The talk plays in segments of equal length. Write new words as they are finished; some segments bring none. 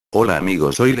Hola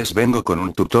amigos, hoy les vengo con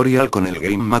un tutorial con el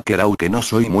Game Maker, aunque no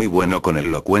soy muy bueno con el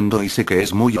Loquendo y sé que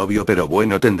es muy obvio, pero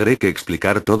bueno, tendré que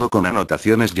explicar todo con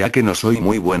anotaciones ya que no soy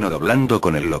muy bueno doblando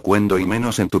con el Loquendo y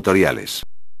menos en tutoriales.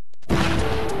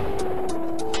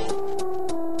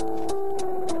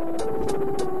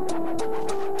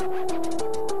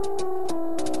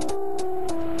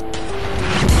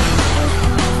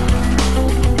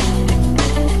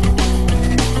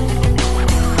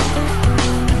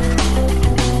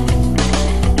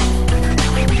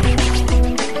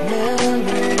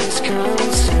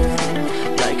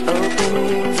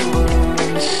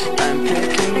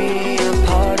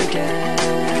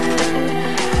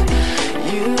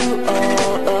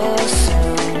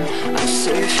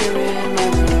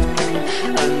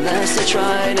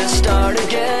 Try to start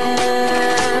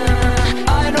again.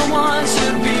 I don't want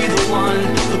to be the one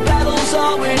the battles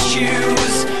always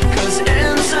choose, 'cause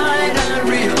inside I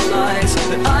realize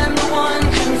that I'm the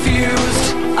one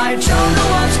confused. I don't know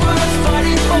what's worth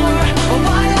fighting for, or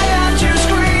why I have to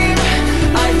scream.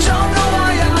 I don't know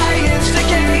why I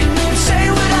instigate and say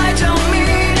what I don't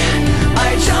mean.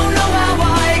 I don't know how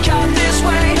I got this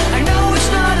way, I know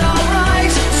it's not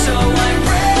alright, so I'm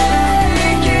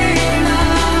breaking out.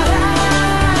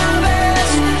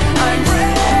 I'm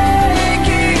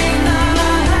breaking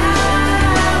the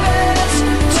habits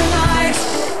tonight.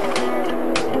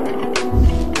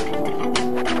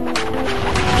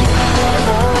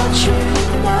 Watching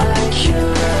my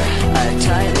cure, I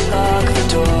tightly lock the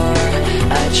door.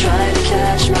 I try to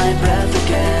catch my breath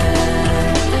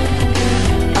again.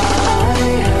 I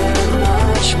hurt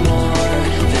much more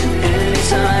than any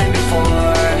time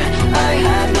before. I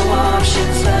have no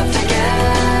options left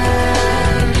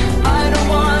again. I don't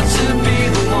want to be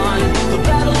the one the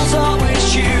battles always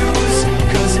choose,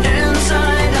 'cause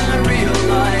inside I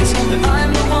realize that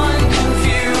I'm the one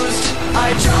confused.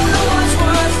 I don't know what's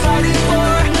worth fighting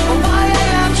for, or why I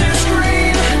have to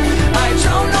scream. I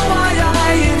don't know why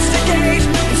I instigate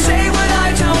and say what I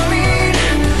don't mean.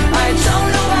 I don't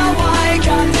know how I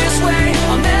got this way,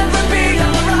 I'll never be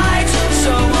alright,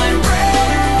 so I'm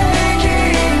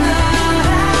breaking the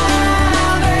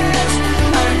habit.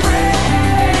 I'm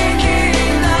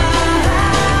breaking the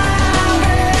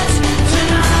habit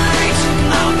tonight.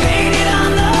 I'll paint it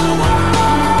on the walls,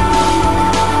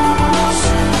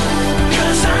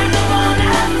 'cause I'm the one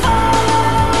at fault.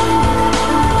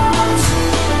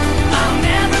 I'll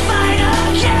never fight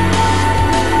again,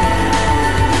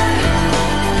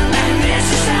 and this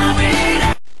is how it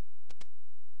ends.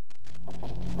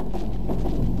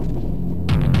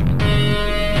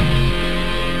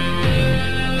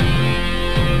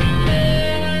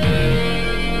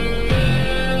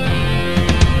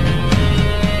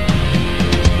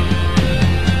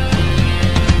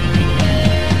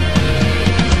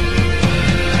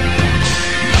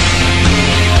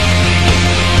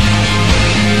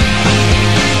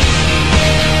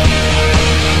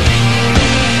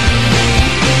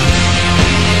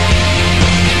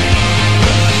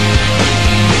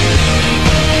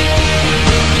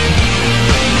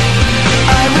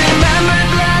 I remembered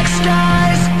black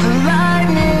skies, the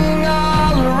lightning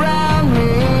all around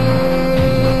me.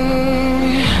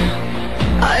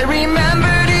 I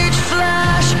remembered each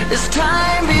flash as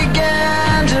time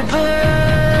began to blur,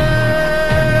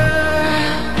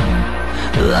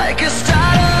 like a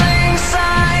startling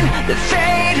sign that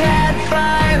fate had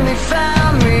finally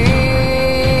found me,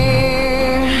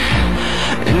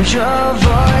 and your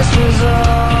voice was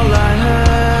all